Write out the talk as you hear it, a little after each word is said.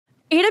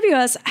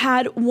AWS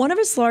had one of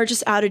its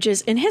largest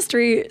outages in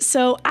history,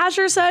 so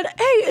Azure said,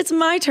 hey, it's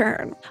my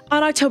turn.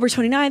 On October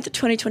 29th,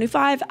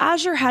 2025,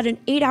 Azure had an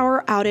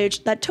 8-hour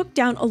outage that took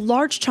down a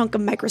large chunk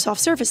of Microsoft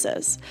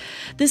services.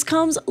 This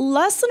comes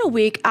less than a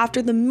week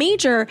after the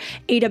major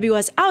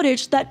AWS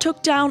outage that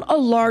took down a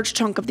large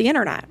chunk of the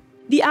internet.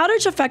 The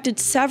outage affected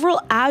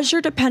several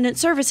Azure-dependent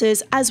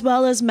services as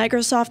well as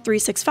Microsoft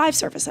 365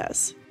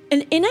 services.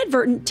 An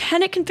inadvertent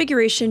tenant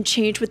configuration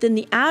change within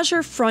the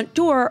Azure Front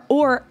Door,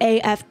 or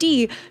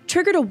AFD,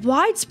 triggered a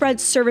widespread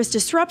service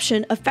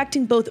disruption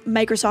affecting both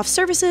Microsoft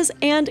services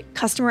and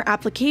customer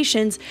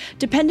applications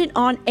dependent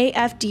on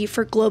AFD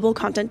for global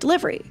content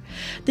delivery.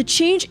 The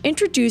change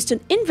introduced an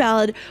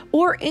invalid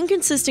or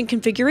inconsistent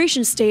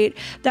configuration state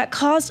that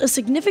caused a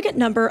significant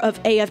number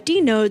of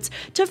AFD nodes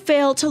to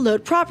fail to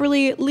load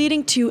properly,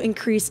 leading to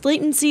increased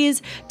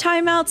latencies,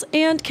 timeouts,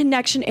 and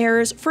connection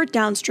errors for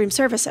downstream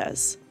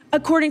services.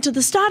 According to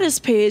the status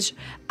page,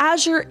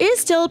 Azure is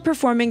still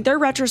performing their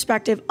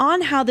retrospective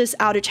on how this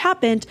outage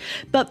happened,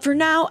 but for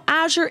now,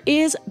 Azure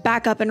is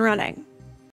back up and running.